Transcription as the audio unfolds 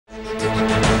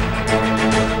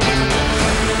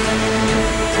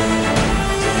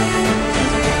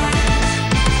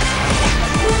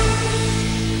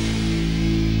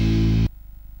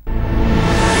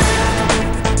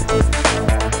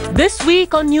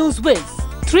week on News Whiz,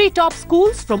 3 top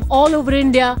schools from all over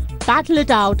India battle it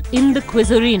out in the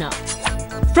quiz arena.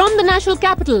 From the national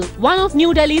capital, one of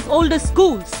New Delhi's oldest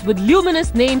schools with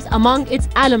luminous names among its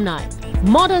alumni,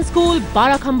 modern school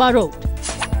Barakhamba Road.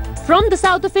 From the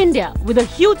south of India, with a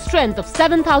huge strength of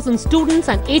 7,000 students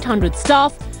and 800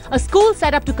 staff, a school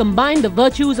set up to combine the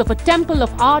virtues of a temple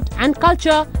of art and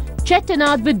culture,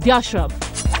 Chettinad Vidyashram.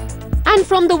 And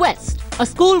from the west, a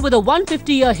school with a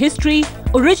 150-year history,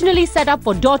 originally set up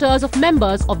for daughters of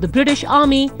members of the British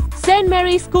Army, St.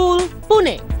 Mary's School,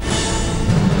 Pune.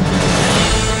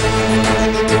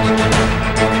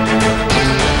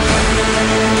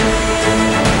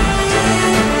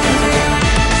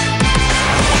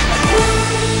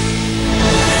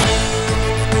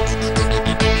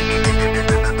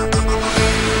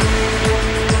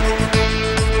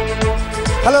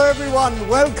 Hello everyone,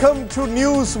 welcome to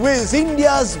News Whiz,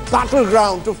 India's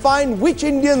battleground to find which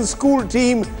Indian school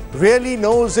team really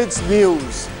knows its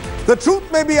news. The truth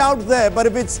may be out there, but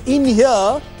if it's in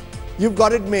here, you've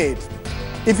got it made.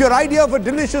 If your idea of a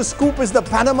delicious scoop is the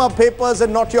Panama Papers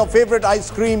and not your favorite ice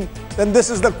cream, then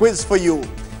this is the quiz for you.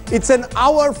 It's an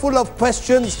hour full of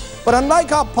questions, but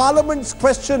unlike our Parliament's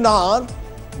question hour,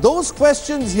 those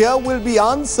questions here will be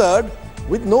answered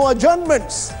with no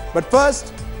adjournments. But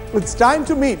first, it's time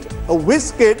to meet a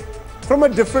whiz kid from a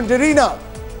different arena.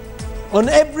 On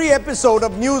every episode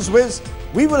of News Whiz,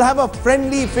 we will have a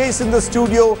friendly face in the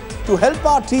studio to help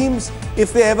our teams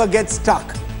if they ever get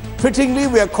stuck. Fittingly,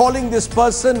 we are calling this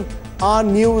person our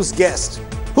news guest.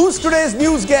 Who's today's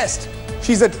news guest?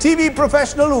 She's a TV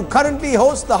professional who currently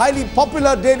hosts the highly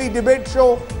popular daily debate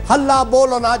show Halla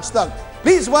Bol on Aaj Tak.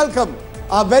 Please welcome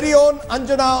our very own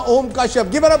Anjana Om Kashyap.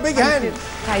 Give her a big hand.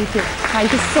 Thank you.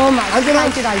 Thank you so much. Anjana,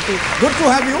 thank you, Rajdeep. good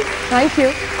to have you. Thank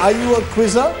you. Are you a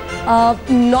quizzer?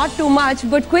 Not too much,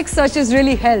 but quick searches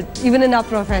really help, even in our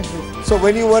profession. So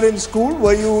when you were in school,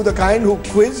 were you the kind who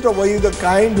quizzed, or were you the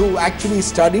kind who actually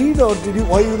studied, or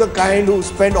were you the kind who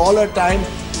spent all her time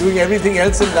doing everything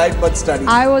else in life but studying?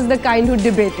 I was the kind who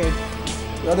debated.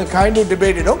 You're the kind who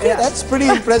debated. Okay, yeah. That's pretty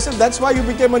impressive. That's why you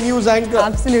became a news anchor.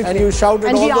 Absolutely. And you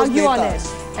shouted all those netas. And we argue on it.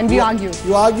 And we argue.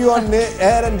 You argue on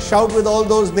air and shout with all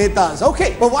those netas.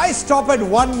 Okay, but why stop at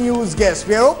one news guest?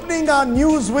 We are opening our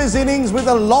News Whiz innings with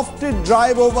a lofted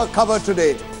drive over cover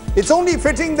today. It's only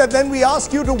fitting that then we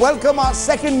ask you to welcome our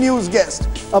second news guest,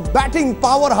 a batting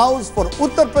powerhouse for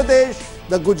Uttar Pradesh,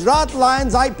 the Gujarat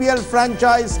Lions IPL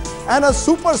franchise, and a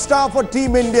superstar for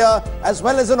Team India, as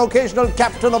well as an occasional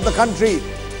captain of the country.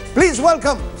 Please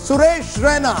welcome Suresh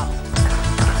Raina.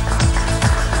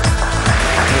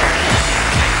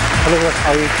 Hello,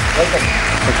 how are you? Welcome.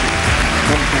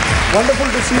 Thank you. Wonderful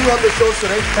to see you on the show,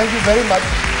 Suresh. Thank you very much.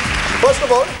 First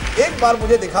of all, एक बार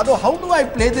मुझे दिखा दो, how do I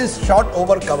play this shot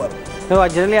over cover? No,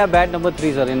 generally I bat number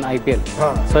 3 sir in IPL.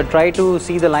 So I try to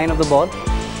see the line of the ball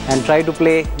and try to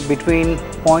play between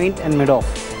point and mid off.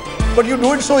 But you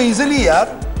do it so easily, यार.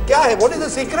 क्या है? What is the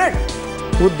secret?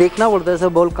 वो देखना पड़ता है sir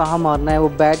ball कहाँ मारना है, वो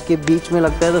बैट के बीच में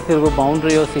लगता है तो फिर वो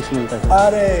बाउंड्री और 6 मिलता है.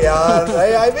 अरे यार,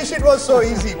 I wish it was so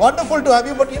easy. Wonderful to have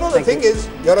you, but you know the thing is,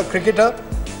 you're a cricketer,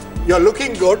 you're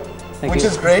looking good, which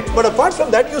is great. But apart from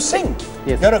that, you sing.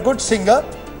 Yes. You're a good singer.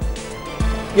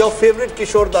 Your favorite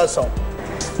Kishore Das song?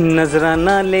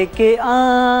 नजराना लेके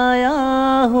आया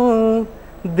हूँ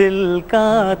दिल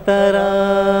का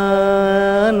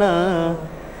तराना,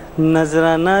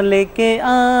 नजराना लेके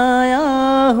आया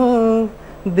हूँ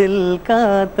दिल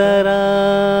का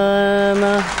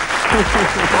तराना.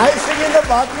 I sing in the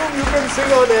bathroom, you can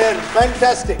sing on air.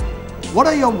 Fantastic. What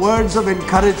are your words of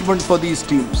encouragement for these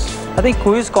teams? I think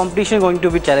quiz competition is going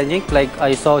to be challenging. Like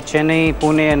I saw Chennai,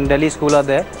 Pune and Delhi school are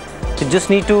there. You just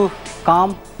need to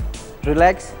calm,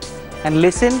 relax and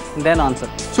listen, then answer.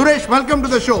 Suresh, welcome to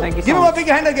the show. Thank you so Give him much. a big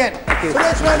hand again. Thank you.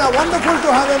 Suresh Raina, wonderful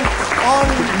to have him on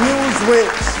News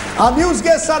Whiz. Our news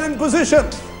guests are in position.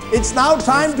 It's now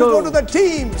time to go to the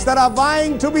teams that are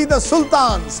vying to be the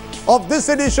sultans of this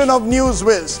edition of News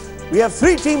Whiz. We have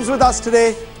 3 teams with us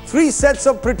today, 3 sets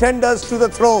of pretenders to the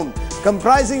throne,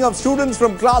 comprising of students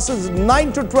from classes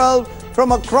 9 to 12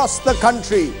 from across the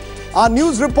country. Our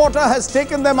news reporter has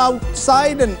taken them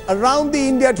outside and around the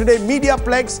India Today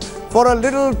Mediaplex for a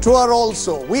little tour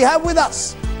also. We have with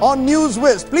us on News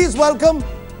Whiz, please welcome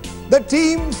the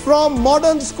team from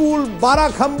Modern School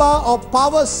Barakhamba of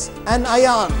Pavas and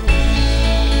Ayan.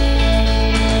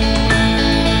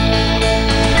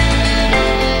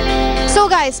 So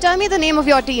guys, tell me the name of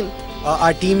your team.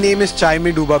 Our team name is Chai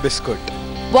Mein Dooba Biscuit.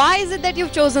 Why is it that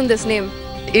you've chosen this name?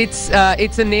 It's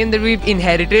a name that we've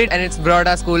inherited and it's brought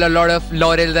our school a lot of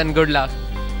laurels and good luck.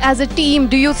 as a team,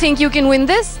 do you think you can win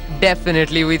this?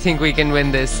 Definitely, we think we can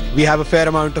win this. We have a fair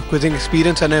amount of quizzing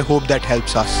experience and I hope that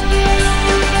helps us.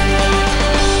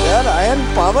 Yeah,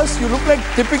 Ayan Pavas, you look like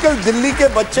typical Delhi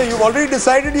ke bachche. You've already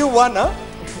decided you won, huh?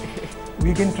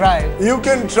 We can try. You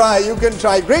can try, you can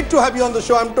try. Great to have you on the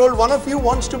show. I'm told one of you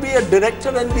wants to be a director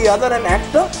and the other an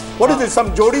actor. What is this,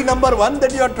 some Jodi number 1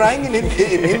 that you are trying in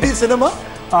Hindi cinema?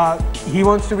 He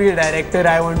wants to be a director,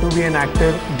 I want to be an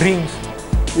actor. Dreams.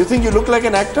 You think you look like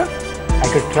an actor? I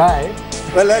could try.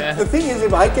 Well, the thing is,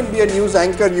 if I can be a news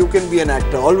anchor, you can be an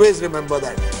actor. Always remember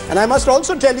that. And I must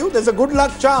also tell you, there's a good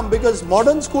luck charm because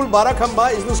modern school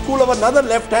Barakhamba is the school of another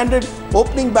left-handed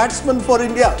opening batsman for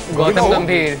India. Gautam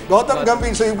Gambhir. Gautam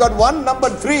Gambhir. So you've got one number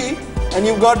 3 and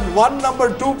you've got one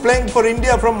number 2 playing for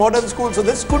India from modern school. So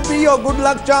this could be your good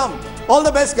luck charm. All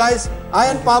the best, guys.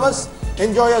 Ayan Pavas,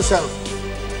 enjoy yourself.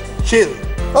 Chill.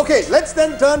 Okay, let's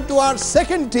then turn to our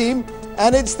second team,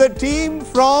 and it's the team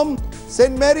from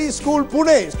St. Mary's School,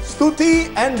 Pune. Stuti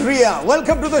and Riya,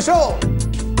 welcome to the show.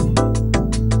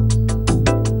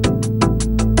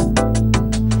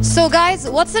 So guys,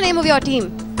 what's the name of your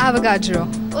team? Avogadro.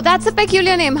 Oh, that's a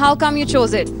peculiar name. How come you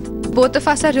chose it? Both of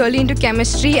us are really into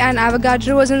chemistry, and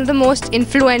Avogadro was one of the most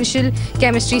influential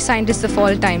chemistry scientists of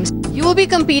all times. You will be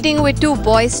competing with 2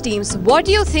 boys' teams. What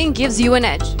do you think gives you an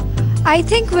edge? I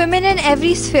think women in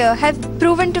every sphere have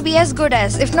proven to be as good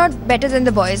as, if not better than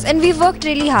the boys, and we've worked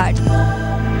really hard. You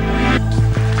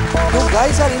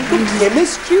guys are into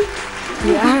chemistry?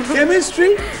 Yeah.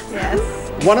 Chemistry? Yes.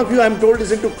 One of you, I'm told,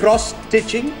 is into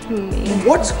cross-stitching.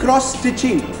 What's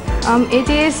cross-stitching? It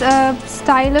is a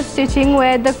style of stitching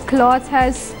where the cloth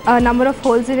has a number of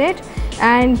holes in it,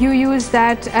 and you use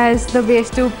that as the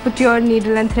base to put your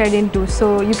needle and thread into,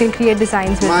 so you can create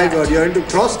designs with My that. God, you're into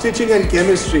cross-stitching and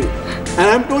chemistry. And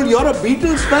I'm told you're a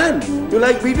Beatles fan. You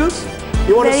like Beatles?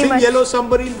 You want to Very sing much. Yellow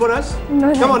Submarine for us?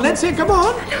 No, come on, let's say, come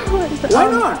on. Why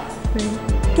not?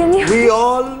 Can you We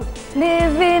all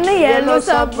live in a yellow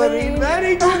submarine?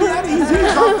 Very good, very easy.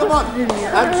 Come on.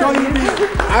 I'm sure you'll be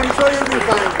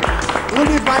fine. You'll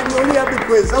be fine. You only have the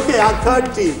quiz. Okay, our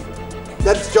third team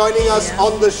that's joining us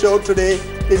on the show today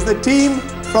is the team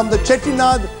from the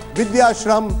Chettinad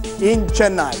Vidyashram in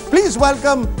Chennai. Please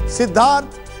welcome Siddharth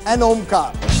and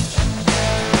Omkar.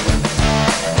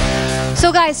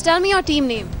 So guys, tell me your team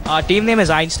name. Our team name is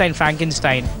Einstein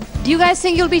Frankenstein. Do you guys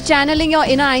think you'll be channeling your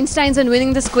inner Einsteins and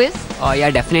winning this quiz?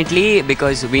 Yeah, definitely,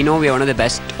 because we know we are one of the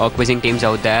best quizzing teams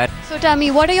out there. So tell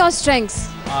me, what are your strengths?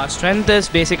 Our strength is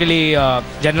basically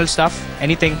general stuff,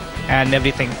 anything and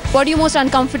everything. What are you most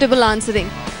uncomfortable answering?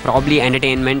 Probably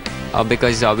entertainment,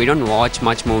 because we don't watch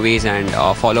much movies and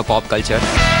follow pop culture.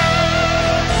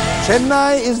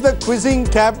 Chennai is the quizzing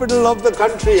capital of the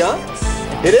country, huh?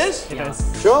 It is? It is.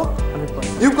 Sure?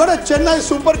 100%. You've got a Chennai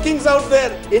Super Kings out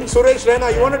there in Suresh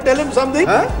Raina. You want to tell him something?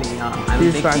 Huh? I'm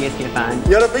a big CSK fan.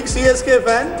 You're a big CSK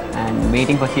fan? And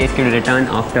waiting for CSK to return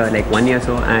after like 1 year or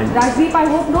so. And Rajdeep, I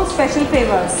hope no special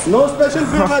favors. No special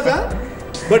favors, huh?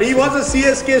 But he was a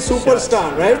CSK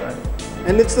superstar, right?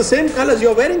 And it's the same colors.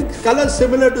 You're wearing colors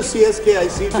similar to CSK, I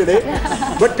see today.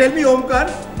 But tell me, Omkar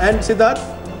and Siddharth,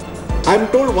 I'm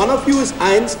told one of you is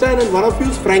Einstein and one of you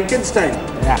is Frankenstein.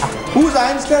 Yeah. Who's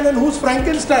Einstein and who's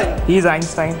Frankenstein? He's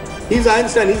Einstein. He's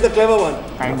Einstein, he's the clever one.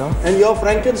 Kind of. And you're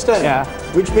Frankenstein? Yeah.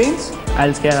 Which means?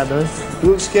 I'll scare others.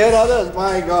 You'll scare others,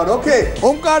 my God. Okay,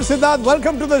 Omkar, Siddharth,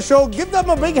 welcome to the show. Give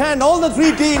them a big hand, all the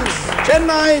 3 teams.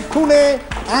 Chennai, Pune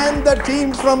and the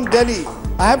team from Delhi.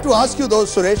 I have to ask you though,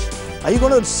 Suresh, are you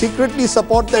going to secretly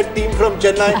support that team from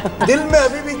Chennai? Dil mein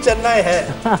abhi bhi Chennai hai.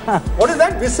 What is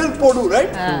that? Whistle Podu,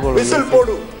 right? Whistle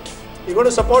Podu. You going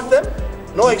to support them?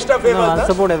 No extra favors, No, I'll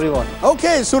support everyone.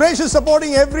 Okay, Suresh is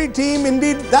supporting every team.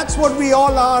 Indeed, that's what we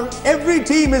all are. Every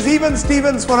team is even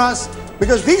Stevens for us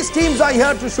because these teams are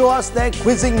here to show us their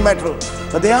quizzing mettle.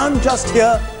 But they aren't just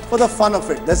here for the fun of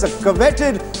it. There's a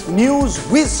coveted News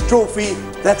Whiz trophy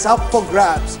that's up for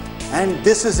grabs. And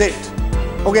this is it.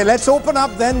 Okay, let's open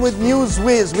up then with News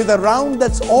Whiz with a round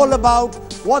that's all about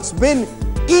what's been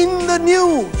in the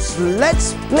news.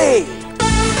 Let's play.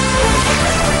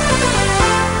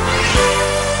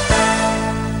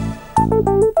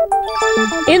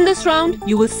 In this round,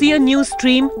 you will see a news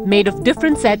stream made of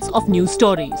different sets of news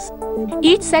stories.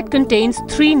 Each set contains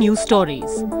 3 news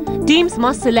stories. Teams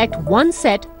must select one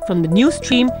set from the news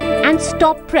stream and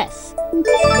stop press.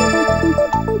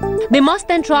 They must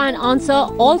then try and answer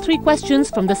all 3 questions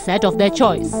from the set of their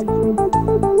choice.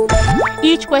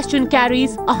 Each question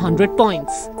carries 100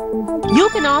 points. You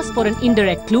can ask for an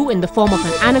indirect clue in the form of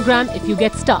an anagram if you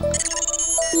get stuck.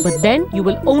 But then you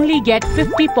will only get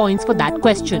 50 points for that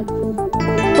question.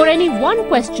 For any one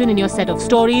question in your set of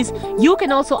stories, you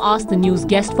can also ask the news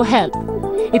guest for help.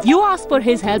 If you ask for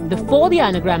his help before the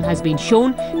anagram has been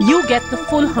shown, you get the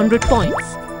full 100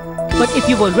 points. But if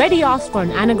you've already asked for an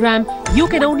anagram, you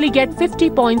can only get 50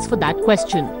 points for that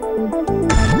question.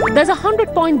 There's a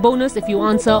 100-point bonus if you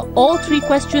answer all 3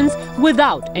 questions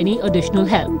without any additional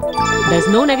help. There's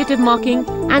no negative marking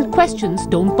and questions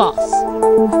don't pass.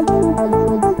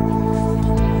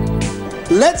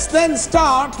 Let's then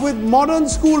start with modern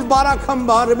school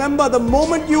Barakhamba. Remember, the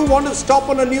moment you want to stop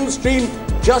on a news stream,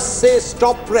 just say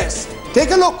stop press.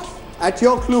 Take a look at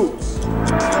your clues.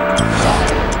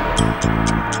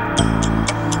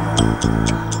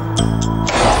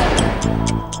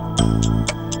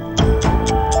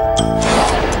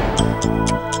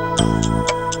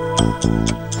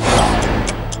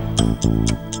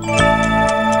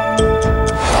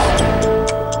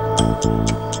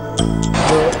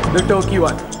 The Turkey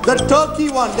one. The Turkey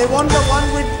one. They want the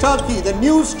one with Turkey. The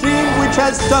news stream which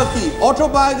has Turkey.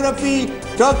 Autobiography,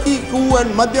 Turkey coup and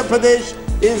Madhya Pradesh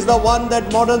is the one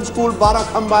that modern school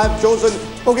Barakhamba have chosen.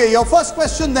 Okay, your first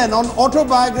question then on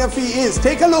autobiography is,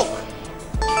 take a look.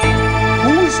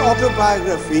 Whose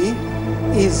autobiography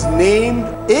is named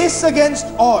Ace Against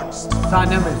Odds?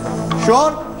 Sania Mirza.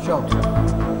 Sure?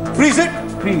 Sure. Freeze it.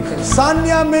 Freeze.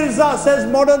 Sania Mirza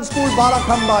says modern school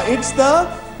Barakhamba. It's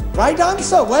the right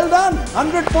answer. Well done.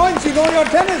 100 points. You know your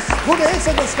tennis. Good ace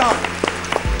at the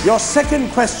start. Your second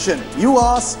question. You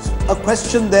asked a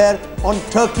question there on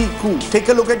Turkey coup. Take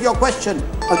a look at your question.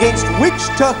 Against which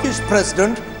Turkish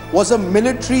president was a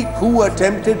military coup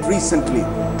attempted recently?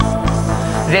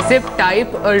 Recep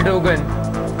Tayyip Erdogan.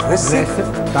 Recep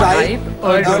Tayyip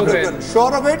Erdogan.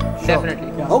 Sure of it?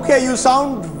 Definitely. Okay, you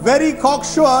sound very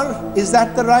cocksure. Is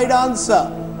that the right answer?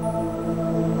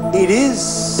 It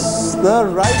is the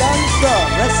right answer.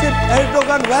 Recep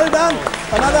Erdogan. Well done.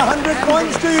 Another 100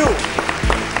 points to you.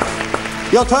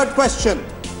 Your third question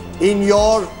in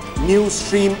your news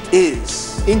stream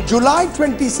is, in July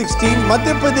 2016,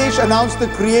 Madhya Pradesh announced the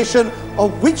creation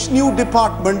of which new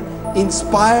department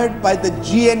inspired by the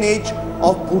GNH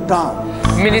of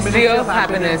Bhutan? Ministry of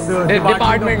Happiness.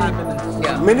 Department.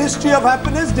 Yeah. Ministry of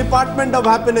Happiness, Department of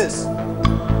Happiness.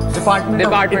 Department.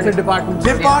 It's a department.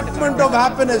 Department of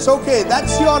Happiness. Okay,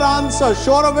 that's your answer.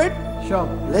 Sure of it? Sure.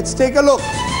 Let's take a look.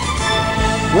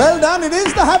 Well done. It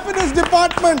is the Happiness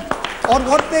Department, or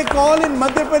what they call in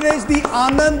Madhya Pradesh the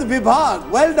Anand Vibhag.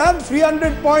 Well done.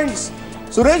 300 points.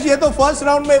 Suresh, ये तो first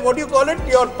round में, what do you call it?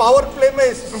 Your power play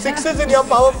में, 6s in your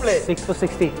power play. 6 for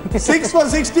 60. 6 for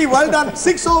 60. Well done.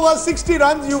 6 over 60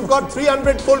 runs. You've got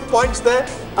 300 full points there.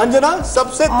 Anjana,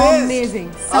 सबसे तेज. Amazing.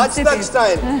 Aaj tak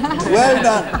style. Well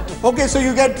done. Okay, so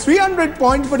you get 300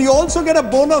 points, but you also get a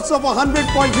bonus of 100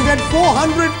 points. You get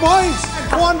 400 points.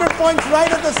 400 points right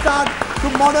at the start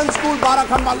to modern school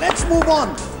Barakhamba. Let's move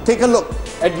on. Take a look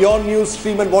at your news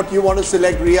stream and what you want to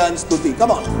select, Riya and Stuti.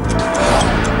 Come on.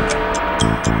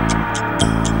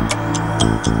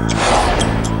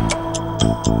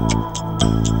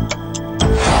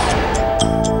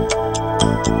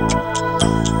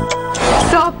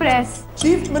 Stop press.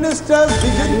 Chief Ministers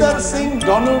Vijender Singh,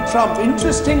 Donald Trump.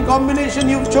 Interesting combination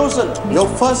you've chosen. Your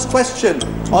first question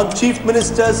on Chief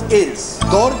Ministers is,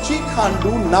 Dorji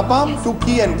Khandu, Nabam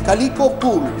Tuki and Kaliko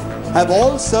Pool have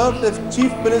all served as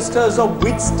Chief Ministers of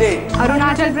which state?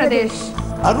 Arunachal Pradesh.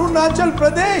 Arunachal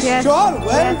Pradesh. Yes. Sure.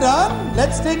 Well done.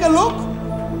 Let's take a look.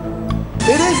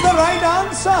 It is the right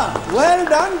answer. Well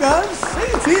done, girls. See,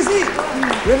 it's easy.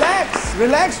 Relax.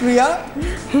 Relax, Riya.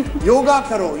 Yoga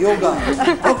karo, yoga.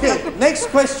 Okay, next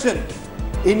question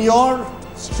in your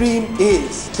stream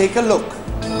is, take a look.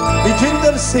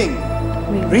 Vijender Singh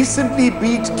recently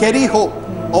beat Kerry Hope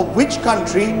of which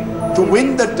country to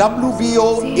win the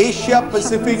WBO Asia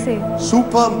Pacific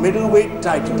Super Middleweight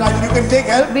title? You can take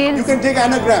help. Wales. You can take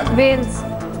anagram. Wales.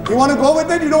 You want to go with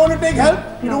it? You don't want to take help?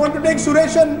 You don't want to take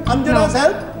Suresh and Anjana's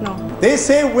help? No. They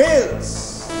say Wales.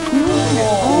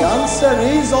 The answer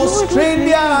is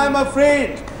Australia, I'm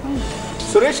afraid.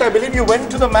 Suresh, I believe you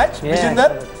went to the match, Yes.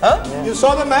 Vijender? Huh? Yes. You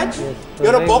saw the match? Yes.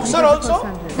 You're a boxer also?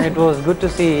 It was good to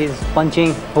see he's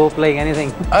punching Hope like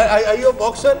anything. Are you a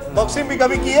boxer? Boxing bhi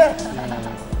kabhi kiya?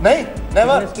 Nahi?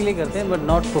 Never? Fitness के लिए करते हैं, but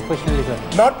not professionally, sir.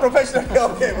 Not professionally.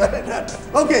 Okay, well done.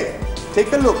 Okay,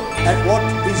 take a look at what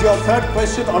is your third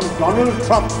question on Donald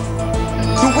Trump.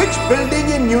 To which building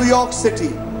in New York City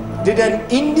did an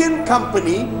Indian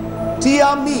company,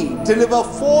 Tiami, deliver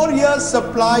 4 years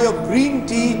supply of green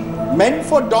tea meant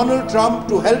for Donald Trump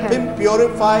to help him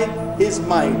purify his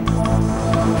mind?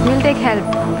 We'll take help.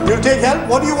 You'll take help?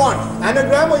 What do you want?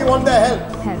 Anagram or you want their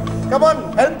help? Help. Come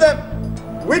on, help them.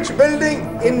 Which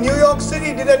building in New York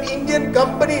City did an Indian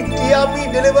company,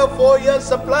 TRP, deliver 4-year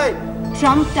supply?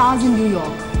 Trump Towers in New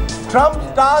York. Trump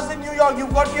Towers in New York.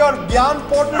 You've got your Gyan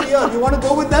portal here. You want to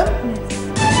go with them?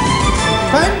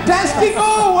 Fantastic.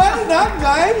 Oh, well done,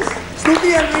 guys.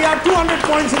 Stuti and Riya, 200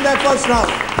 points in their first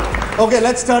round. Okay,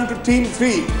 let's turn to team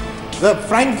 3. The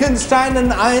Frankenstein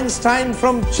and Einstein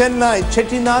from Chennai,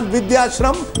 Chettinad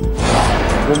Vidyashram.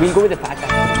 We'll go with the fat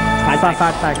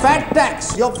tax. Fat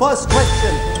tax. Your first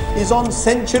question is on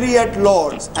century at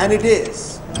Lords, and it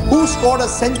is: who scored a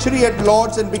century at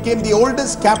Lords and became the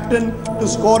oldest captain to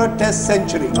score a test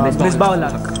century? Misbah-ul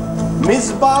Haq.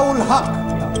 Misbah-ul Haq.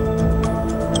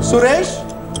 Suresh,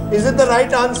 is it the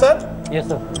right answer? Yes,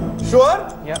 sir. Sure?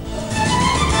 Yeah.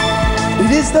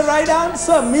 It is the right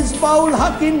answer. Misbah-ul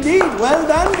Haq indeed. Well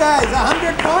done, guys.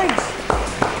 100 points.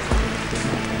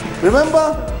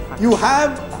 Remember, you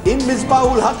have in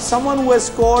Misbah-ul Haq someone who has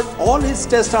scored all his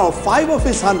tests out. 5 of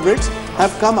his hundreds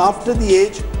have come after the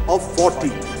age of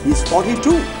 40. He's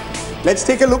 42. Let's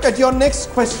take a look at your next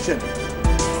question.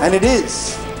 And it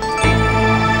is: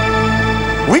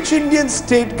 which Indian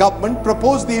state government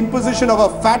proposed the imposition of a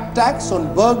fat tax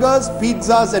on burgers,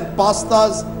 pizzas and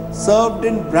pastas served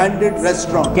in branded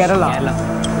restaurants? Kerala.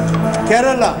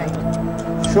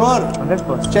 Sure.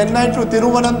 100%. Chennai to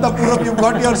Thiruvananthapuram, you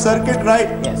got your circuit right.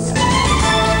 Yes.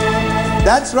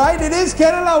 That's right, it is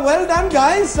Kerala. Well done,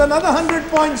 guys. Another 100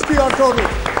 points to your total.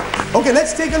 Okay,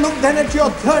 let's take a look then at your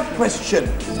third question.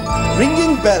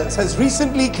 Ringing Bells has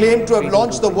recently claimed to have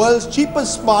launched the world's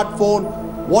cheapest smartphone.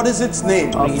 What is its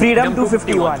name? Freedom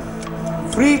 251.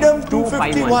 Freedom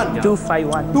 251.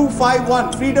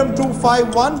 251. Freedom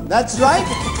 251. That's right.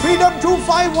 Freedom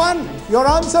 251. Your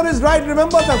answer is right.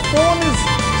 Remember, the phone is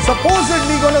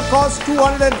supposedly going to cost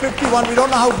 251. We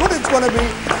don't know how good it's going to be,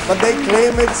 but they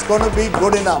claim it's going to be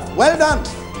good enough. Well done.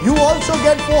 You also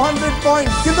get 400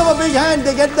 points. Give them a big hand.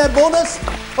 They get their bonus.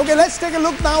 Okay, let's take a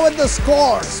look now at the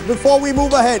scores before we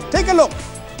move ahead. Take a look.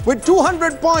 With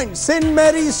 200 points, St.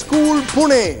 Mary's School,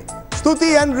 Pune,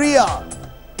 Stuti and Riya.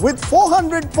 With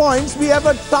 400 points, we have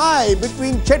a tie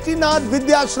between Chettinad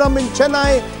Vidyashram in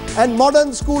Chennai and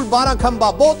Modern School,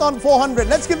 Barakhamba, both on 400.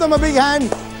 Let's give them a big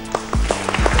hand.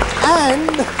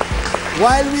 And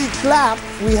while we clap,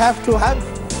 we have to have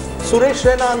Suresh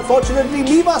Raina unfortunately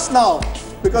leave us now,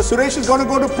 because Suresh is going to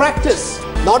go to practice.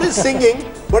 Not his singing,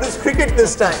 but his cricket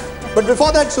this time. But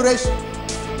before that, Suresh,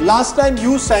 last time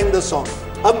you sang the song.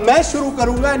 Ab main shuru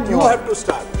karunga and you have to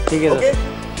start. Okay?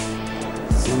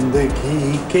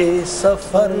 जिंदगी के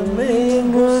सफर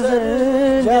में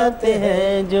गुजर जाते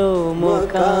हैं जो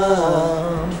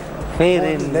मुकाम फिर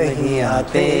नहीं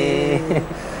आते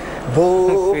वो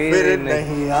फिर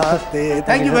नहीं आते.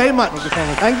 Thank you very much.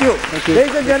 Thank you.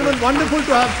 Ladies and gentlemen, wonderful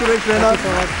to have Suresh Raina.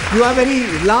 You have any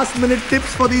last minute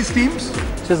tips for these teams?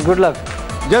 Just good luck.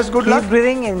 Just good luck. Keep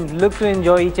breathing and look to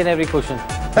enjoy each and every question.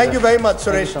 Thank you very much, Suresh.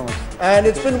 Thank you so much. And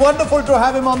it's been wonderful to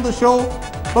have him on the show.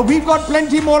 But we've got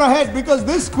plenty more ahead, because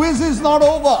this quiz is not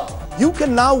over. You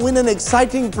can now win an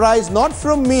exciting prize, not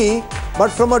from me,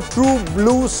 but from a true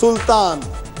blue sultan.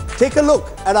 Take a look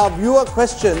at our viewer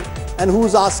question and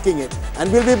who's asking it.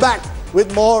 And we'll be back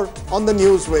with more on the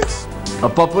News Whiz. A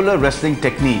popular wrestling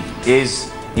technique is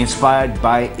inspired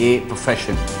by a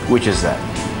profession. Which is that?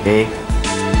 A,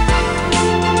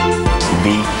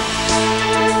 B,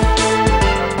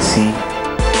 C,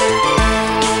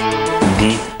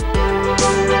 D.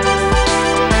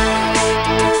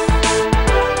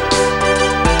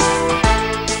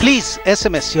 Please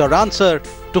SMS your answer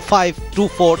to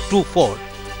 52424.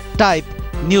 Type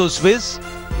Newswiz,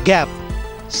 Gap,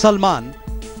 Salman,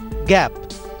 Gap.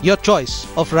 Your choice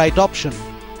of right option.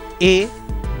 A,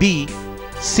 B,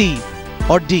 C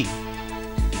or D.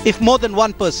 If more than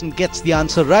one person gets the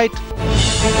answer right,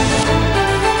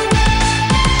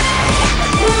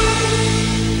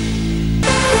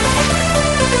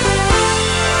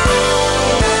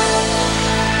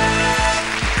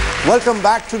 Welcome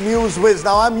back to News Whiz.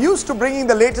 Now, I'm used to bringing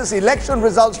the latest election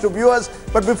results to viewers,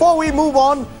 but before we move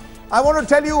on, I want to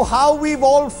tell you how we've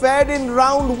all fared in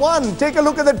round 1. Take a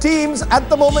look at the teams. At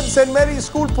the moment, St. Mary's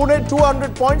School, Pune,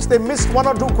 200 points. They missed 1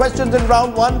 or 2 questions in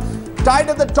round 1. Tied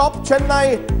at the top,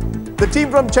 Chennai, the team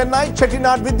from Chennai,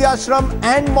 Chettinad Vidyashram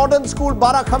and Modern School,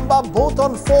 Barakhamba, both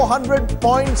on 400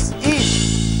 points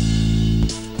each.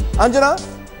 Anjana?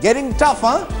 Getting tough,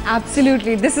 huh?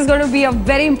 Absolutely. This is going to be a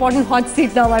very important hot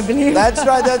seat now, I believe. That's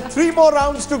right. There are 3 more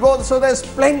rounds to go, so there's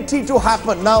plenty to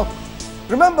happen. Now,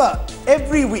 remember,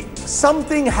 every week,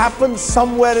 something happens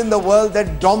somewhere in the world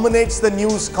that dominates the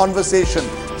news conversation.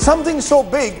 Something so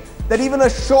big that even a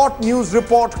short news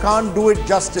report can't do it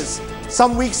justice.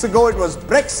 Some weeks ago, it was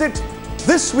Brexit.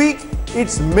 This week,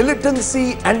 it's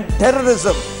militancy and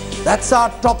terrorism. That's our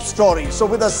top story. So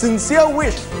with a sincere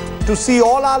wish to see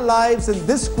all our lives in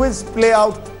this quiz play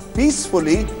out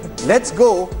peacefully, let's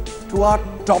go to our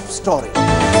top story.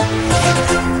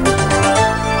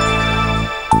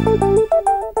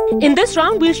 In this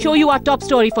round, we'll show you our top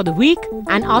story for the week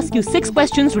and ask you 6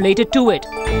 questions related to it.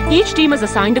 Each team is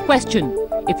assigned a question.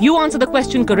 If you answer the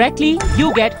question correctly,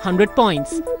 you get 100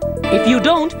 points. If you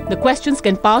don't, the questions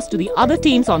can pass to the other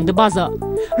teams on the buzzer.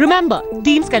 Remember,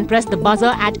 teams can press the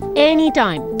buzzer at any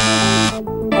time.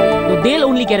 Though they'll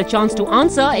only get a chance to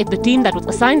answer if the team that was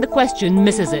assigned the question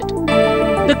misses it.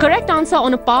 The correct answer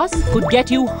on a pass could get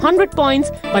you 100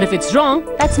 points, but if it's wrong,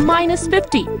 that's minus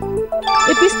 50.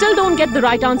 If we still don't get the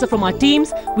right answer from our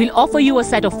teams, we'll offer you a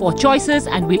set of 4 choices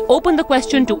and we'll open the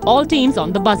question to all teams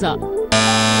on the buzzer.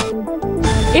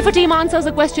 If a team answers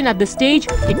a question at this stage,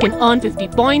 it can earn 50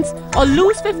 points or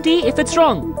lose 50 if it's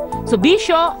wrong. So be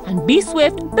sure and be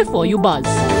swift before you buzz.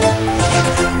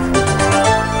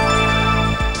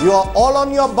 You are all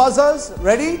on your buzzers,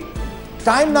 ready?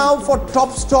 Time now for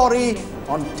top story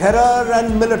on terror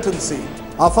and militancy.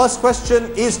 Our first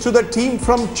question is to the team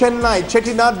from Chennai,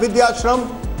 Chettinad Vidyashram.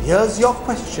 Here's your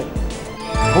question.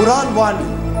 Buran I,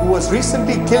 who was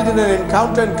recently killed in an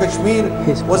encounter in Kashmir,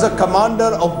 was a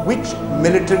commander of which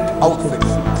militant outfit?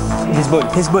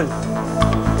 Hizbul.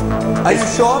 Are you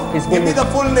sure? Give me the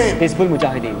full name. Hizbul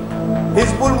Mujahideen.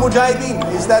 Hizbul Mujahideen.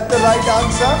 Is that the right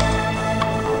answer?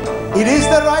 It is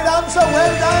the right answer.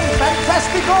 Well done.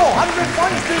 Fantastico. 100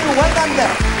 points to you. Well done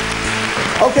there.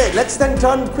 Okay, let's then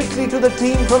turn quickly to the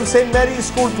team from St. Mary's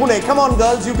School, Pune. Come on,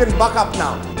 girls, you can buck up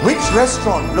now. Which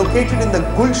restaurant located in the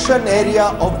Gulshan area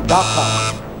of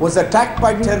Dhaka was attacked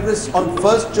by terrorists on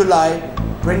 1st July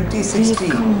 2016?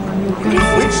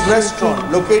 Which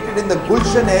restaurant located in the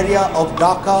Gulshan area of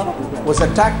Dhaka was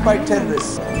attacked by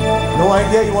terrorists? No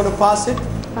idea? You want to pass it?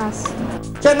 Pass.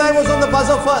 Chennai was on the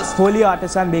buzzer first. Holy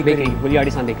Artisan Bakery. Holy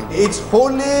Artisan Bakery. It's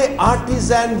Holy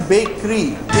Artisan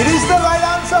Bakery. It is the right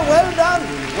answer. Well done.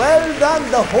 Well done.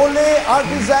 The Holy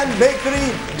Artisan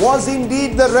Bakery was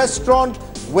indeed the restaurant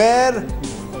where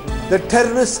the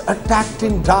terrorists attacked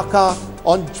in Dhaka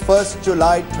on 1st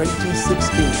July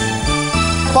 2016.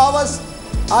 Powers,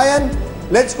 Ayan,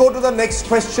 let's go to the next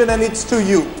question and it's to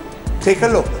you. Take a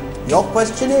look. Your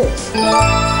question is...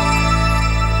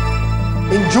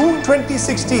 In June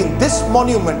 2016, this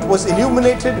monument was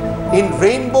illuminated in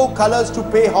rainbow colors to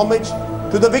pay homage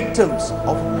to the victims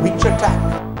of which attack?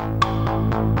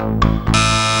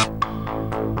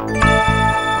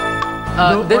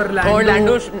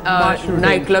 Orlando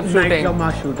nightclub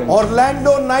shooting.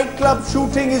 Orlando nightclub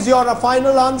shooting is your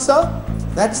final answer?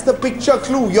 That's the picture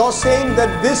clue. You're saying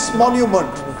that this monument,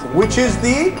 which is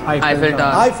the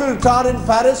Eiffel Tower in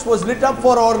Paris, was lit up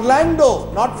for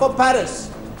Orlando, not for Paris.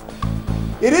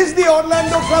 It is the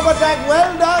Orlando club attack.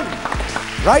 Well done.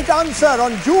 Right answer.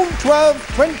 On June 12,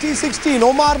 2016,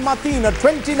 Omar Mateen, a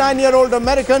 29-year-old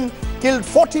American, killed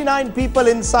 49 people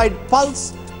inside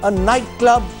Pulse, a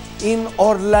nightclub in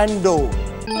Orlando.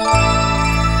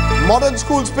 Modern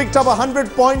schools picked up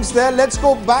 100 points there. Let's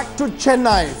go back to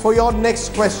Chennai for your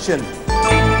next question.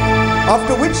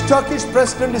 After which Turkish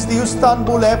president is the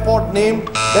Istanbul airport named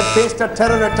that faced a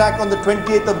terror attack on the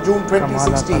 28th of June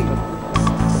 2016?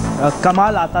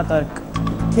 Kemal Ataturk.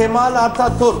 Kemal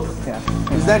Ataturk. Yeah.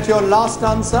 Is that your last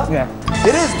answer? Yeah.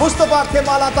 It is. Mustafa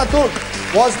Kemal Ataturk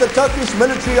was the Turkish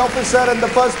military officer and the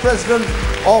first president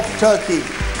of Turkey.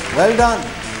 Well done.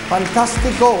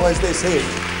 Fantastico, as they say.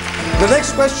 The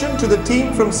next question to the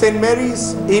team from St.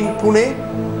 Mary's in Pune.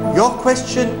 Your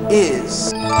question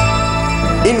is,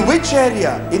 in which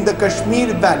area in the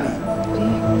Kashmir Valley,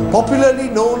 popularly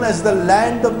known as the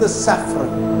land of the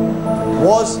saffron,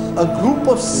 was a group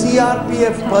of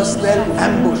CRPF personnel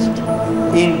ambushed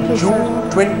in June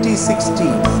 2016?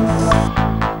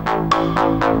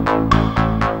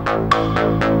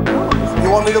 You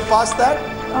want me to pass that?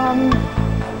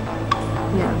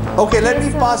 Yeah. Okay, let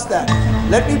me pass that.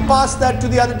 Let me pass that to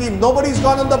the other team. Nobody's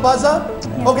gone on the buzzer?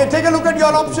 Okay, take a look at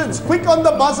your options. Quick on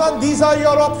the buzzer, these are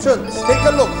your options. Take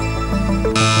a look.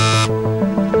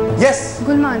 Yes?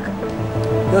 Gulmarg.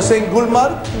 You're saying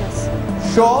Gulmarg?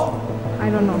 Yes. Sure? I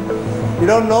don't know. You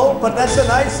don't know? But that's a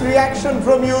nice reaction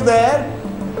from you there.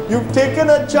 You've taken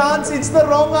a chance. It's the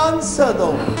wrong answer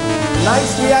though.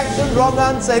 Nice reaction, wrong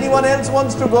answer. Anyone else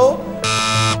wants to go?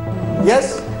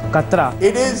 Yes? Katra.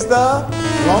 It is the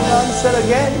wrong answer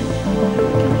again.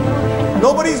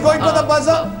 Nobody's going for the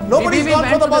buzzer. Nobody's gone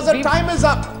for the buzzer. Time is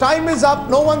up. Time is up.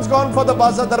 No one's gone for the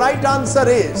buzzer. The right answer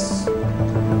is...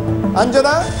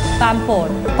 Anjana? Pampore.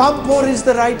 Pampore is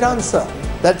the right answer.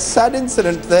 That sad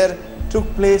incident there took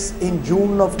place in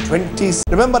June of 20.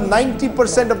 Remember,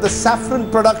 90% of the saffron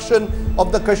production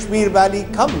of the Kashmir Valley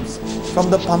comes from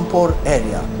the Pampore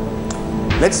area.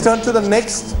 Let's turn to the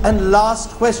next and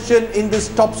last question in this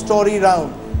top story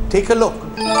round. Take a look.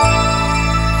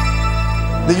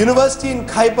 The university in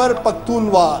Khyber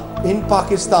Pakhtunkhwa in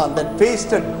Pakistan that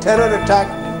faced a terror attack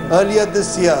earlier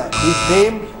this year is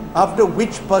named after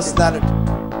which personality?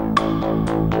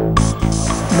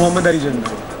 Muhammad Ali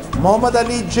Jinnah. Muhammad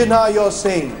Ali Jinnah, you're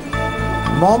saying.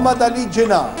 Muhammad Ali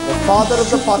Jinnah, the father of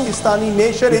the Pakistani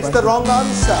nation. It's the wrong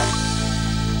answer.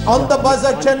 On the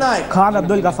buzzer, Chennai. Khan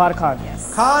Abdul Ghaffar Khan.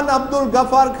 Yes. Khan Abdul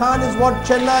Ghaffar Khan is what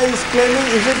Chennai is claiming.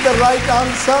 Is it the right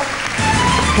answer?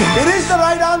 It is the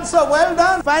right answer. Well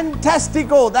done.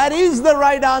 Fantastico. That is the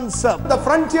right answer. The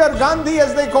frontier Gandhi,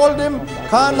 as they called him,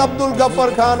 Khan Abdul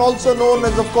Ghaffar Khan, also known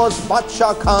as, of course,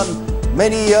 Badshah Khan,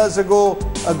 many years ago,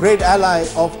 a great ally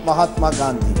of Mahatma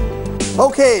Gandhi.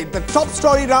 Okay, the top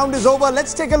story round is over.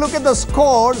 Let's take a look at the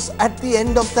scores at the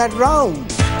end of that round.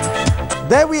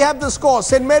 There we have the score.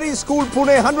 St. Mary's School,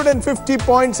 Pune, 150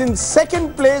 points. In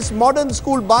second place, Modern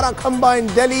School, Barakhamba in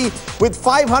Delhi with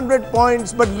 500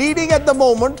 points. But leading at the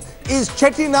moment is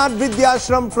Chettinad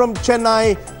Vidyashram from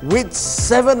Chennai with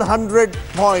 700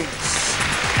 points.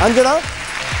 Anjana,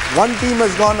 one team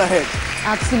has gone ahead.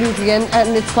 Absolutely,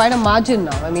 and it's quite a margin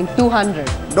now. I mean, 200.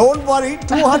 Don't worry,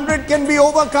 200 can be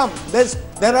overcome.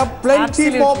 There are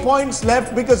plenty more points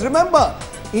left because remember,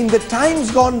 in the times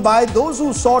gone by, those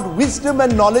who sought wisdom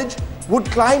and knowledge would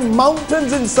climb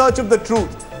mountains in search of the truth.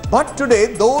 But today,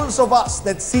 those of us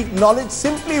that seek knowledge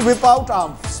simply whip out our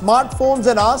smartphones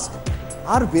and ask,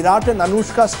 are Virat and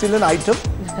Anushka still an item?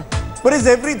 But is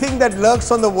everything that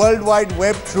lurks on the World Wide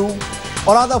Web true?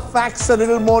 Or are the facts a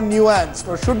little more nuanced?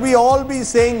 Or should we all be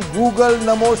saying Google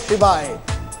Namo Shivaya?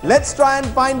 Let's try and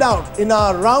find out in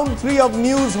our round 3 of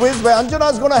News Whiz, where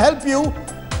Anjana is going to help you.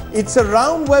 It's a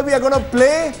round where we are going to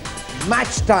play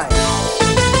match time.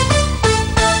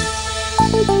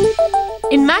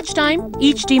 In match time,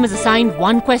 each team is assigned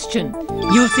one question.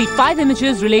 You'll see 5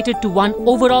 images related to one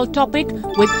overall topic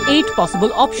with 8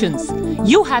 possible options.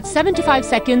 You have 75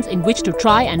 seconds in which to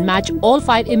try and match all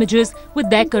 5 images with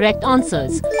their correct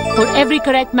answers. For every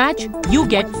correct match, you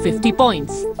get 50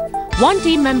 points. One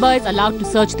team member is allowed to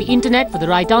search the internet for the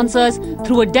right answers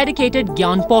through a dedicated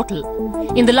Gyan portal.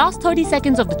 In the last 30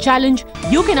 seconds of the challenge,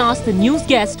 you can ask the news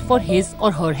guest for his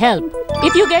or her help.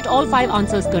 If you get all 5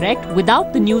 answers correct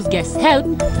without the news guest's help,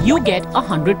 you get a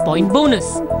 100-point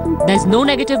bonus. There's no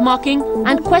negative marking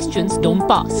and questions don't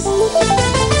pass.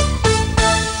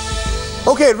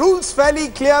 Okay, rules fairly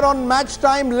clear on match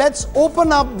time. Let's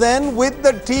open up then with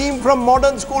the team from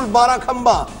Modern School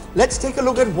Barakhamba. Let's take a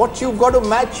look at what you've got to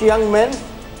match, young men.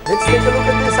 Let's take a look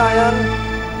at this, Ayan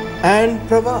and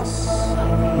Pravas.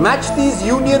 Match these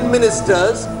union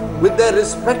ministers with their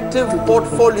respective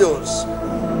portfolios.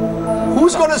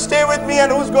 Who's going to stay with me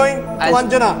and who's going to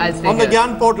Anjana on the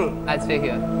Gyan portal? I'll stay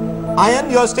here.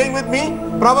 Ayan, you're staying with me?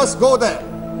 Pravas, go there.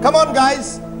 Come on,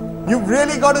 guys. You've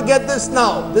really got to get this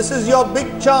now. This is your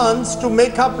big chance to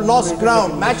make up lost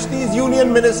ground. Match these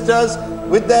union ministers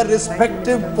with their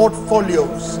respective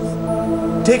portfolios.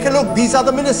 Take a look. These are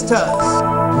the ministers.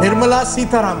 Nirmala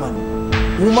Sitharaman,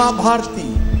 Uma Bharti,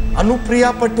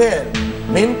 Anupriya Patel,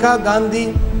 Menka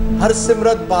Gandhi,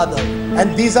 Harsimrat Badal.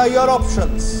 And these are your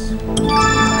options.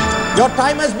 Your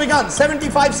time has begun.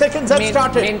 75 seconds have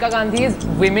started. Menka Gandhi is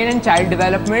Women and Child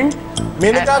Development.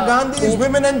 Menka Gandhi is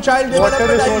Women and Child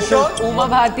Development. Are you sure? Uma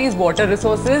Bharti is Water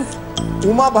Resources.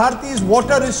 Uma Bharti is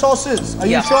Water Resources. Are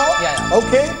you sure? Yeah.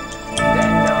 Okay.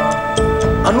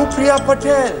 Anupriya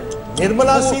Patel,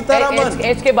 Nirmala Sitharaman.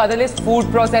 HK Badal is Food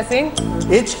Processing.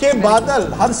 HK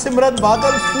Badal, Harsimrat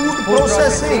Badal, Food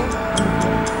Processing.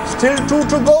 Still 2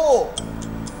 to go.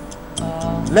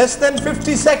 Less than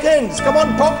 50 seconds. Come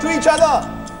on, talk to each other.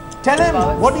 Tell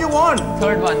him, what do you want?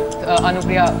 Third one,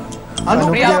 Anupriya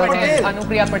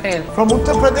Patel. From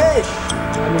Uttar Pradesh.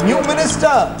 New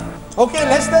minister. Okay,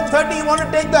 less than 30. You want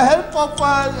to take the help of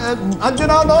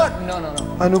Anjana or not? No.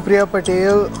 Anupriya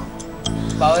Patel.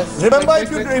 Remember, if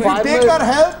you take her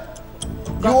help,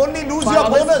 you only lose your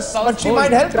bonus, but she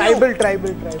might help you.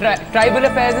 Tribal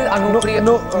affairs is Anupriya.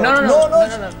 No.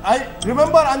 I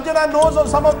remember Anjana knows of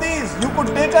some of these. You could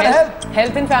take her help.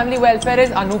 Health and family welfare is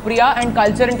Anupriya, and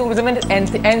culture and tourism is N.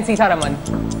 Sitharaman.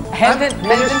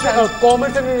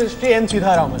 Commerce and industry and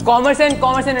Sitharaman. Commerce and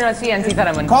industry and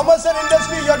Sitharaman. Commerce and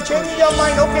industry, you're changing your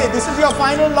mind. Okay, this is your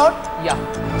final lot? Yeah.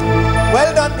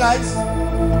 Well done, guys.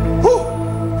 Whew.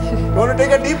 You want to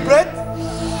take a deep breath?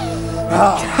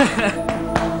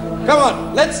 Come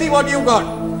on, let's see what you got.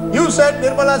 You said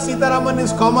Nirmala Sitharaman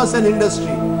is commerce and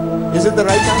industry. Is it the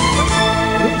right answer?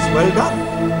 is, well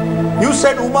done. You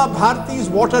said Uma Bharti's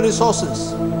water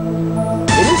resources.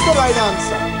 It is the right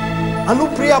answer.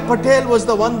 Anupriya Patel was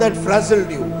the one that frazzled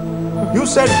you. You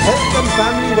said health and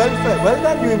family welfare. Well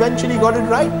done, you eventually got it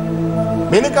right.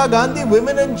 Maneka Gandhi,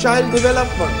 women and child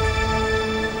development.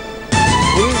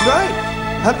 It is right.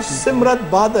 Harsimrat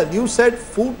Badal, you said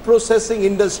food processing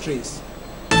industries.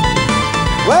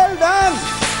 Well done.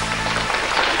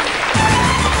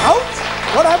 Out?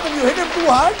 What happened? You hit him too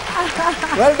hard?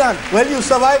 Well done. Well, you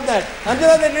survived that.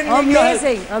 Anjana, they didn't need your help.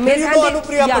 Amazing. Did you know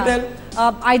Anupriya Patel?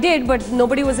 I did, but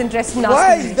nobody was interested in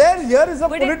Why? asking me. Here is a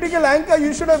political anchor.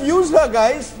 You should have used her,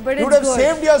 guys. But you would have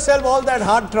saved yourself all that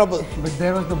hard trouble. But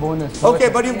there was the bonus. Okay,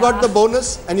 but you've got the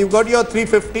bonus and you've got your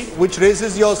 350, which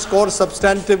raises your score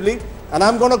substantively. And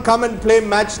I'm going to come and play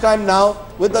match time now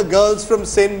with the girls from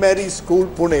St. Mary's School,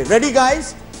 Pune. Ready,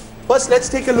 guys? First, let's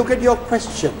take a look at your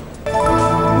question.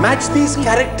 Match these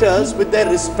characters with their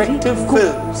respective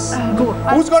films.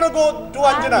 Who's going to go to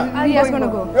Anjana? Riya's going to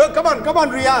go. Come on,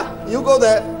 Riya. You go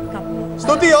there.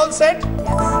 Stuti, all set?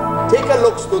 Take a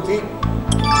look, Stuti.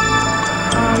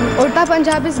 Urta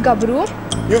Punjab is Gabru.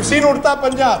 You've seen Urta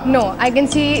Punjab? No, I can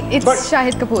see it's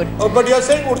Shahid Kapoor. Oh, but you're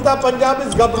saying Urta Punjab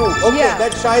is Gabru. Okay, Yeah.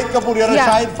 that's Shahid Kapoor. You're a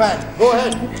Shahid fan. Go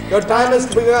ahead. Your time has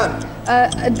begun.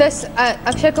 This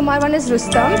Akshay Kumar one is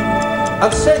Rustam.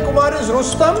 Akshay Kumar is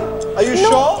Rustam? Are you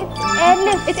sure?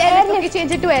 It's Elif. Okay,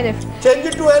 change it to Elif. Change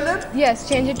it to Elif? Yes,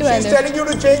 change it to She's Elif. telling you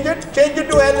to change it. Change it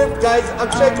to Elif, guys.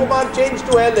 Akshay Kumar, change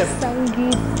to Elif.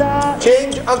 Sangeeta.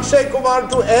 Change Akshay Kumar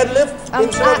to Elif.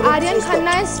 Aryan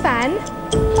Khanna is fan.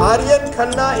 Aryan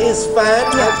Khanna is fan.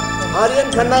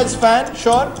 Aryan Khanna is fan.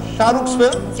 Sure. Shah Rukh's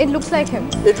film. It looks like him.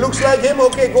 It looks like him.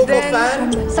 Okay, go for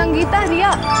fan. Sangeeta,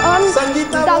 Riya.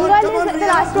 Sangeeta, Dangal is the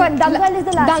last one. Dangal is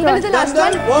the last one. Dangal is the last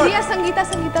one. What? Riya, Sangeeta.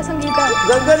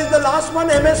 Dangal is the last one.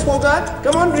 MS Fogat.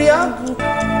 Come on, Riya.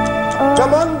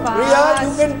 Come on, Riya.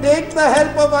 You can take the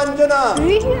help of Anjana.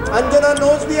 Anjana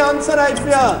knows the answer, I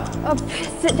fear.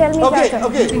 Tell me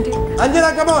Okay.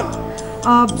 Anjana, come on.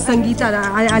 Sangeeta,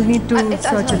 I'll need to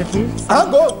search a little.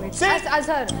 Go. Say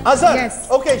Azhar. Azhar. Yes.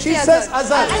 Okay, she says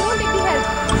Azhar. I won't take the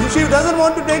help. She doesn't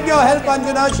want to take your help,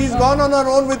 Anjana. She's gone on her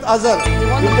own with Azhar.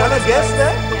 You've done a guess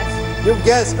there? Yes. You've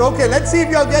guessed. Okay, let's see if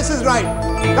your guess is right.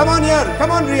 Come on here. Come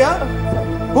on, Riya.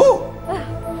 Who?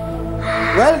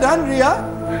 Well done, Riya.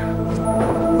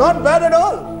 Not bad at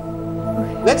all.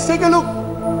 Let's take a look.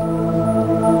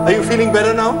 Are you feeling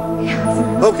better now?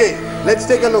 Yes. Okay, let's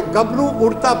take a look. Gabru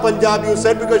Urta Punjab, you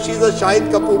said, because she's a Shahid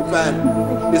Kapoor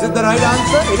fan. Is it the right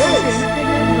answer? It is.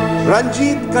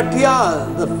 Ranjit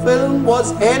Katiyal, the film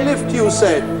was Airlift, you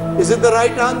said. Is it the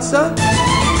right answer?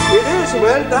 It is.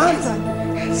 Well done.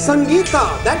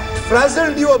 Sangeeta, that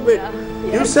frazzled you a bit.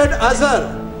 You said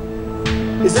Azhar.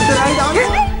 Is it the right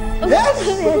answer?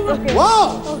 Yes.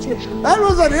 Wow. That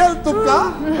was a real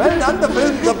tukka. Well done. The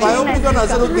film, the biopic on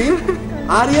Azharuddin.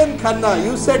 Aryan Khanna,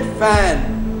 you said fan.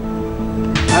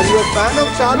 And you're a fan of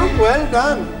Shah Rukh? Well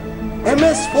done.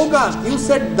 MS Fogat, you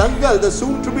said Dangal, the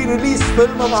soon-to-be released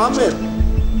film of Amir.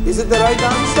 Is it the right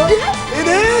answer? It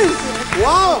is.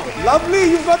 Wow. Lovely.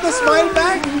 You got the smile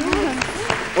back.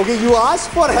 Okay, you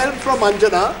asked for help from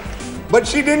Anjana, but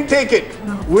she didn't take it.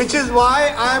 Which is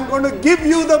why I am going to give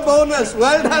you the bonus.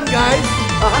 Well done, guys.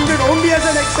 100 only as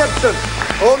an exception.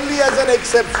 Only as an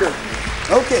exception.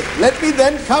 Okay, let me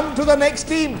then come to the next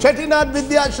team. Chettinad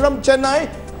Vidyashram Chennai.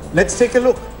 Let's take a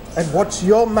look at what's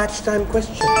your match time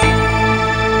question.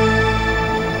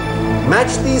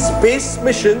 Match these space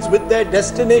missions with their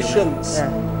destinations.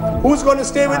 Who's going to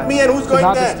stay with me and who's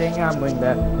going there? I'm going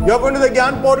there. You're going to the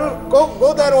Gyan portal?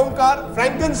 Go there, Omkar.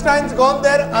 Frankenstein's gone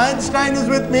there. Einstein is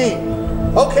with me.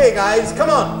 Okay, guys, come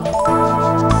on.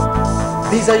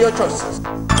 These are your choices.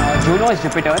 Juno is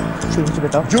Jupiter.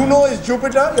 Juno is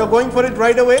Jupiter. You're going for it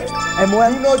right away.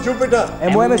 MOM. Juno, Jupiter.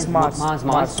 MOM is Mars.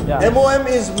 Yeah. MOM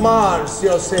is Mars,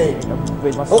 you're saying.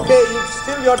 Okay,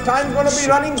 your time's going to be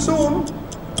running soon.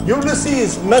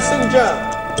 Ulysses, Messenger,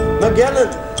 Magellan.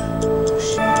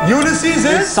 Ulysses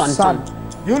is? Sun.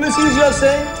 Ulysses, you're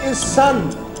saying, is Sun.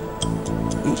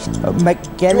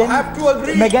 Magellan. You have to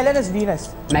agree. Magellan is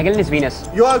Venus. Magellan is Venus.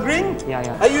 You are agreeing?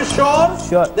 Yeah. Are you sure?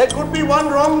 Sure. There could be one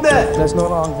wrong there. There's no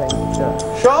wrong thing. Sure.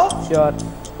 Sure? Sure.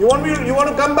 You want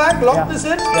to come back? Lock this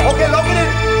in? Yeah. Okay, lock it in.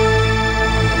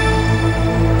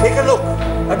 Take a look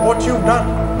at what you've done.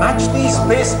 Match these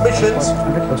space missions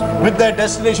 100%. with their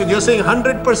destination. You're saying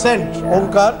 100%,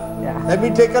 Omkar. Yeah. Let me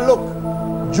take a look.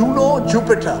 Juno,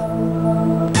 Jupiter.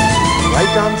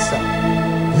 Right answer.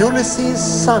 Ulysses,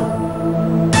 Sun.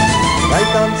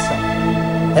 Right answer.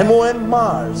 MOM,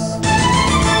 Mars.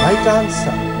 Right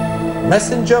answer.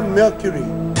 Messenger, Mercury.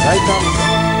 Right answer.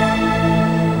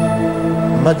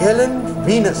 Magellan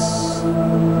Venus.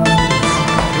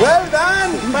 Well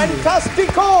done,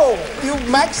 fantastico. You've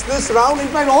maxed this round. In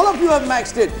fact, all of you have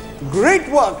maxed it. Great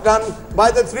work done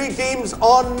by the three teams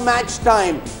on match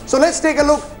time. So let's take a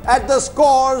look at the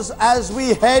scores as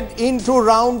we head into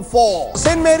round 4.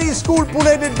 St. Mary's School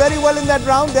Pune did very well in that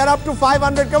round. They're up to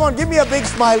 500. Come on, give me a big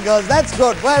smile, girls. That's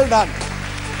good. Well done.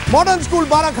 Modern School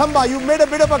Barakhamba, you've made a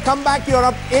bit of a comeback. You're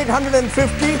up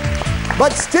 850.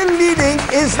 But still leading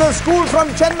is the school from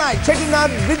Chennai, Chettinad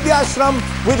Vidyashram,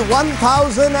 with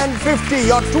 1050.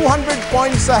 You're 200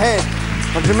 points ahead.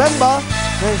 But remember,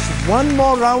 there's one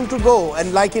more round to go.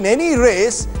 And like in any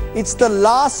race, it's the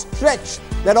last stretch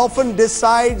that often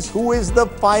decides who is the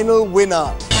final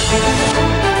winner.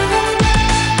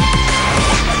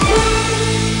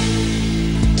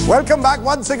 Welcome back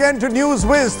once again to News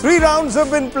Whiz. 3 rounds have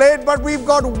been played, but we've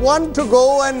got 1 to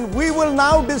go, and we will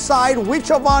now decide which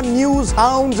of our news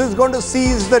hounds is going to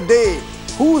seize the day.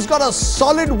 Who's got a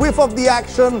solid whiff of the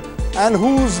action and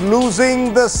who's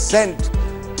losing the scent.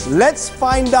 Let's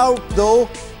find out though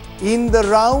in the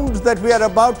round that we are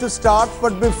about to start.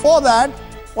 But before that,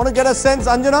 I want to get a sense,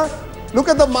 Anjana, look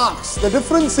at the marks. The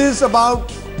difference is about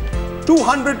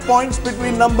 200 points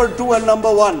between number 2 and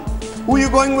number 1. Who are you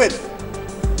going with?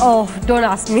 Oh, don't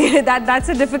ask me. That's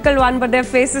a difficult one, but their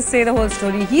faces say the whole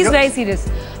story. He's very serious.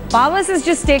 Pavas has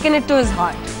just taken it to his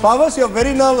heart. Pavas, you're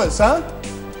very nervous, huh?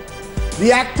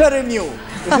 The actor in you.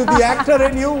 Is it the actor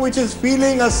in you which is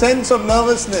feeling a sense of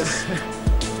nervousness?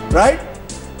 Right?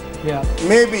 Yeah.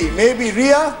 Maybe.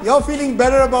 Ria, you're feeling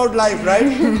better about life, right?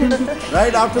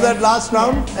 Right, after that last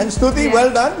round. And Stuti,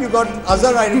 well done. You got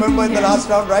Azhar, I remember, in the last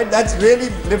round, right? That's really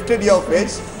lifted your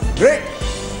face. Great.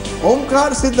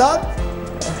 Omkar, Siddharth,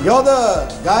 you're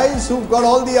the guys who've got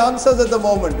all the answers at the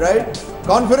moment, right?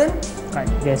 Confident? Right.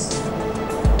 Yes.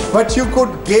 But you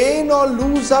could gain or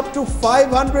lose up to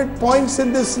 500 points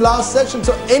in this last session,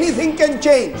 so anything can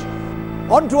change.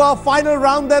 On to our final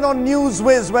round then on News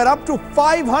Whiz, where up to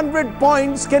 500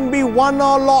 points can be won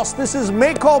or lost. This is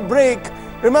make or break.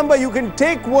 Remember, you can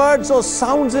take words or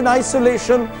sounds in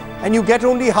isolation and you get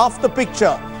only half the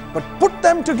picture. But put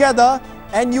them together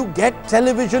and you get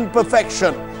television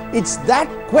perfection. It's that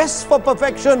quest for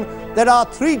perfection that our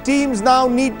 3 teams now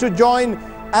need to join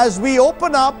as we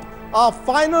open up our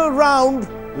final round.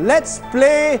 Let's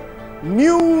play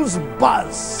News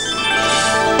Buzz.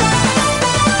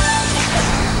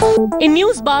 In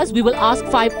News Buzz, we will ask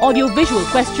 5 audio-visual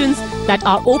questions that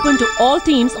are open to all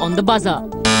teams on the buzzer.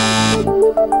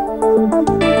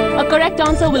 A correct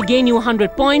answer will gain you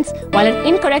 100 points, while an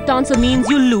incorrect answer means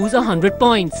you lose 100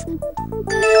 points.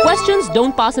 Questions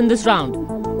don't pass in this round.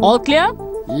 All clear?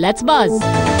 Let's buzz.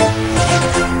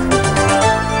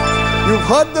 You've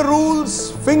heard the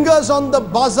rules. Fingers on the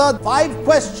buzzer. 5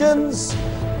 questions.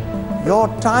 Your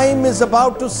time is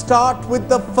about to start with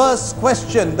the first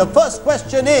question. The first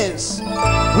question is,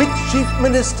 which Chief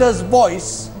Minister's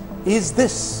voice is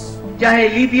this? चाहे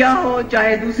Libya हो,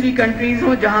 चाहे दूसरी countries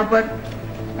हो, जहां पर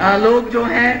लोग जो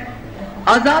हैं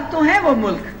आजाद तो हैं वो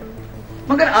मुल्क,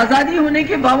 मगर आजादी होने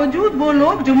के बावजूद वो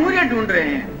लोग जमहूरियत ढूंढ रहे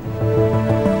हैं.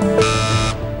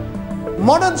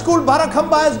 Modern School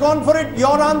Barakhamba has gone for it.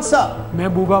 Your answer?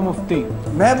 Mehbooba Mufti.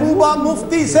 Mehbooba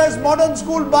Mufti says Modern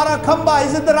School Barakhamba.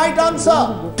 Is it the right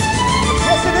answer?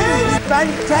 Yes, it is.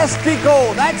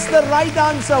 Fantastico. That's the right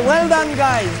answer. Well done,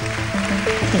 guys.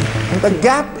 The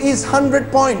gap is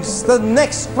 100 points. The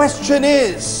next question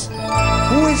is,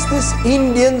 who is this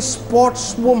Indian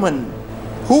sportswoman?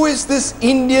 Who is this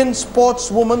Indian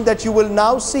sportswoman that you will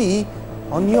now see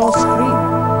on your screen?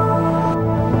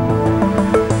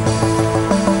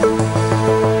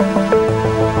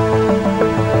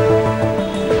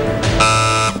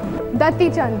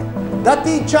 Dati Chand.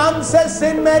 Dati Chand says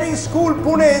St. Mary's School,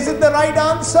 Pune. Is it the right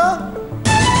answer?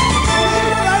 It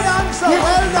is the right answer.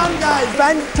 Well done, guys.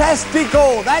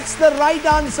 Fantastico. That's the right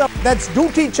answer. That's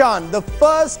Duti Chand, the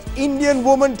first Indian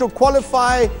woman to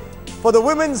qualify for the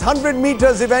women's 100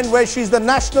 meters event, where she's the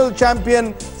national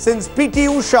champion since PT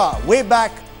Usha way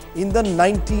back in the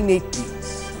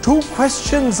 1980s. 2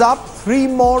 questions up, 3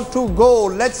 more to go.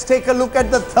 Let's take a look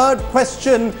at the third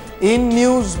question in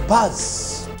News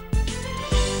Buzz.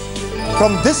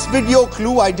 From this video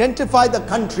clue, identify the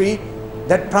country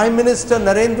that Prime Minister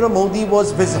Narendra Modi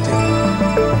was visiting.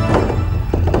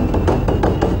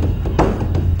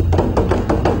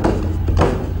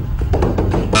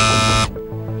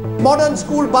 Modern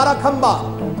School Barakhamba.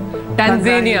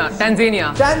 Tanzania.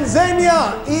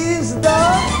 Tanzania is the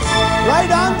right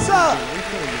answer.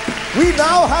 We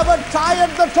now have a tie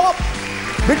at the top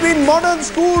between Modern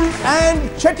School and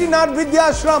Chettinad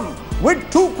Vidyashram with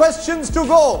 2 questions to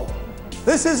go.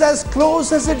 This is as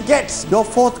close as it gets. Your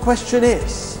fourth question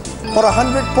is, for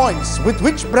 100 points, with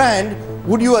which brand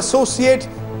would you associate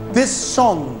this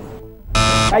song?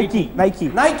 Nike.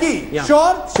 Nike? Yeah.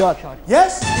 Sure? Sure.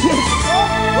 Yes?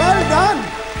 Well done.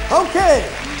 Okay.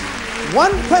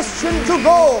 One question to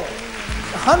go.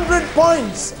 100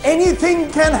 points. Anything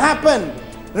can happen.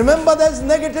 Remember, there's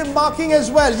negative marking as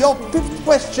well. Your fifth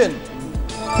question.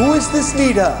 Who is this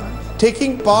leader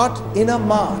taking part in a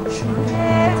march?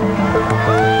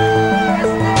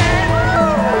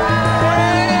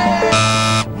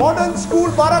 Modern school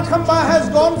Barakhamba has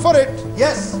gone for it.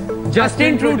 Yes.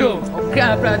 Justin Trudeau,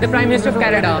 the Prime Minister of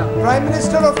Canada. Prime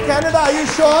Minister of Canada, are you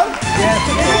sure? Yes.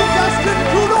 Justin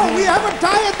Trudeau, we have a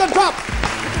tie at the top.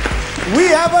 We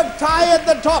have a tie at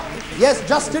the top. Yes,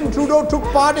 Justin Trudeau took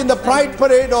part in the Pride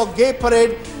Parade or Gay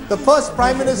Parade, the first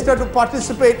Prime Minister to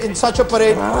participate in such a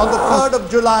parade on the 3rd of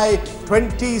July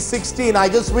 2016. I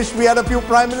just wish we had a few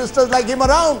Prime Ministers like him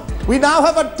around. We now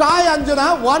have a tie,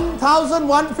 Anjana.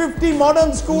 1,150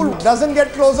 modern school. Doesn't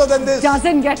get closer than this.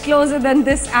 Doesn't get closer than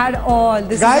this at all.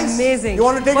 This is amazing. You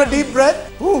want to take a deep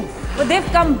breath? Ooh. But they've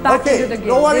come back into the game.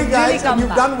 Don't worry, They've guys. really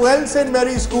You've done well, St.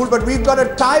 Mary's School, but we've got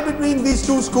a tie between these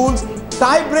two schools.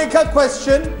 Tiebreaker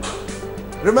question.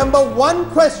 Remember, one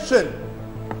question.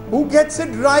 Who gets it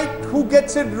right, who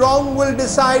gets it wrong will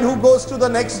decide who goes to the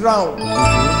next round.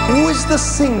 Who is the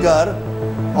singer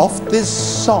of this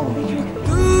song?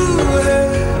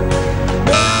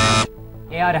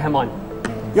 A.R. Rahman.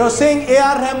 You're saying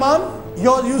A.R. Rahman?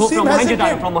 You seem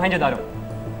hesitant. From Mohenjo-daro.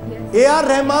 A.R.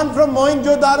 Rahman from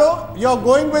Mohenjo-daro. You're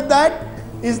going with that?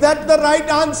 Is that the right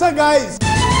answer, guys?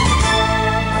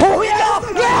 Oh, yes!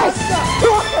 Yes!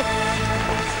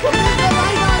 The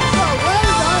right answer.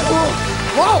 Well done.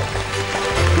 Wow!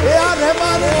 A.R.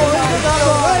 Rahman and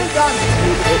Mohenjo-daro. Well done.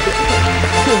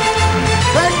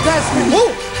 Fantastic. Woo!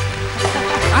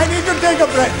 I need to take a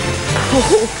breath.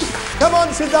 Come on,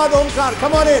 Siddharth Omkar.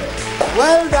 Come on in.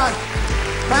 Well done.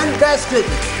 Fantastic.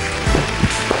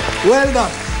 Well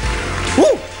done.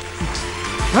 Woo!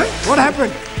 Huh? What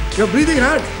happened? You're breathing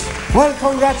hard. Well,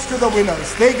 congrats to the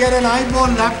winners. They get an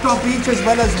iPhone laptop each as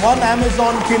well as one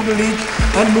Amazon Kindle each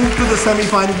and move to the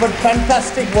semi-finals. But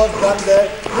fantastic work done there.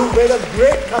 You made a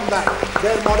great comeback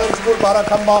there, Modern School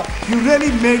Barakhamba. You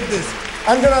really made this.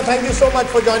 Anjana, thank you so much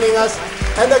for joining us.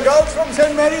 And the girls from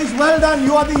St. Mary's, well done.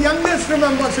 You are the youngest,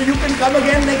 remember, so you can come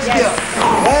again next year.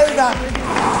 Well done.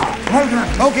 Well done.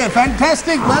 Okay,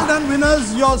 fantastic. Well done,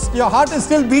 winners. Your heart is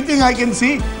still beating, I can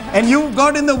see. And you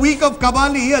got in the week of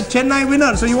Kabali a Chennai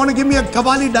winner. So you want to give me a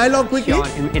Kabali dialogue quickly? Sure,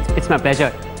 it's my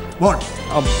pleasure. What?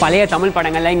 பழைய தமிழ்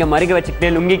படங்கள்ல இங்க மருக வச்சுக்கிட்டு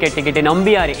லுங்கி கட்டிக்கிட்டு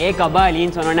நம்பியாரு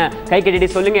கபாலின்னு சொன்னோன்னே கை கட்டிட்டு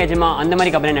சொல்லுங்க எஜமா அந்த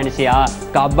மாதிரி கபாலி நினைச்சியா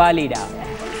கபாலிடா.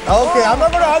 Okay, I'm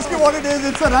not going to ask you what it is.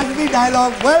 It's a rugby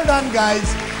dialogue. Well done, guys.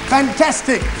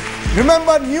 Fantastic.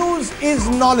 Remember, news is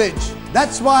knowledge.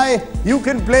 That's why you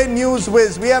can play News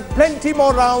Whiz. We have plenty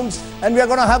more rounds and we are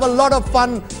going to have a lot of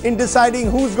fun in deciding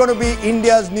who's going to be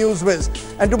India's News Whiz.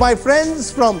 And to my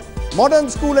friends from Modern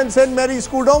School and St. Mary's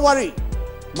School, don't worry.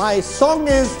 My song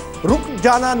is Ruk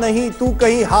Jana Nahi Tu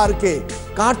Kahin Haar Ke,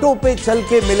 Kaaton Pe Chal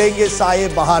Ke Milenge Saaye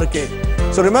Bahar Ke.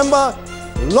 So remember,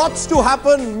 lots to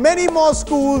happen, many more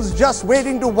schools just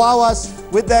waiting to wow us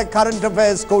with their current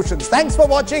affairs quotients. Thanks for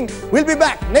watching. We'll be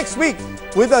back next week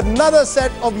with another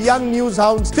set of young news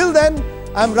hounds. Till then,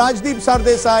 I'm Rajdeep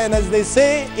Sardesai, and as they say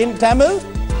in Tamil,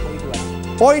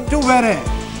 Poitu Vere.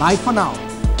 Bye for now.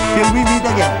 Till we meet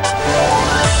again.